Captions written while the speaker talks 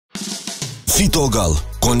Fitogal,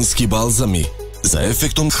 konjski balzami, za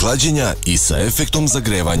efektom hlađenja i sa efektom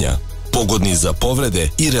zagrevanja. Pogodni za povrede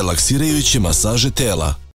i relaksirajuće masaže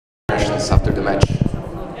tela. After the match.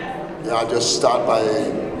 Yeah, I just start by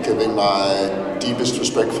giving my deepest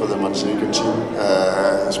respect for the Montenegrin team.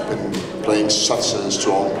 It's been playing such a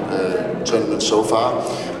strong tournament so far.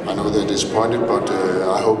 I know they're disappointed, but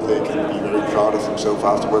I hope they can be very proud of themselves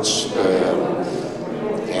afterwards.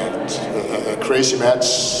 A crazy match.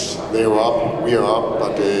 They were up, we are up,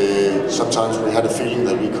 but sometimes we had a feeling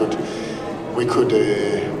that we could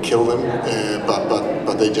kill them,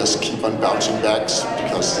 but they just keep on bouncing back,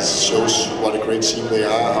 because this shows what a great team they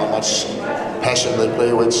are, how much passion they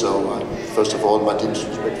play with. So first of all, my deepest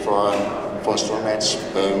respect for a strong match.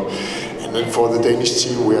 And then for the Danish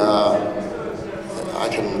team, I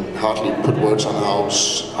can hardly put words on how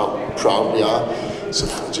proud we are. So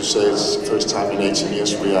to say it's the first time in 18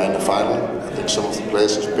 years we are in the final. I think some of the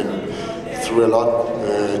players have been through a lot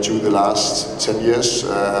during the last 10 years.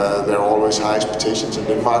 There are always high expectations in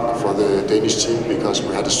Denmark for the Danish team, because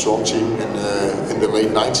we had a strong team in the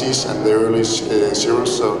late 90s and the early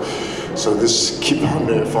zeros. So this keep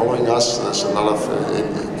on following us. There's a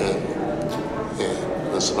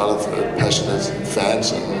lot of passionate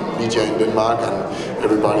fans and media in Denmark, and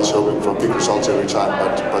everybody's hoping for big results every time.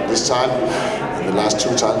 But this time, and the last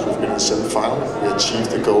two times we've been in the semi-final, we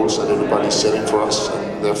achieved the goals that everybody's setting for us,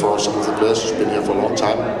 and therefore some of the players who've been here for a long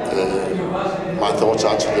time, my thoughts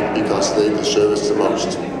are to them, because they deserve it the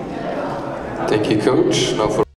most. Thank you, coach. Now for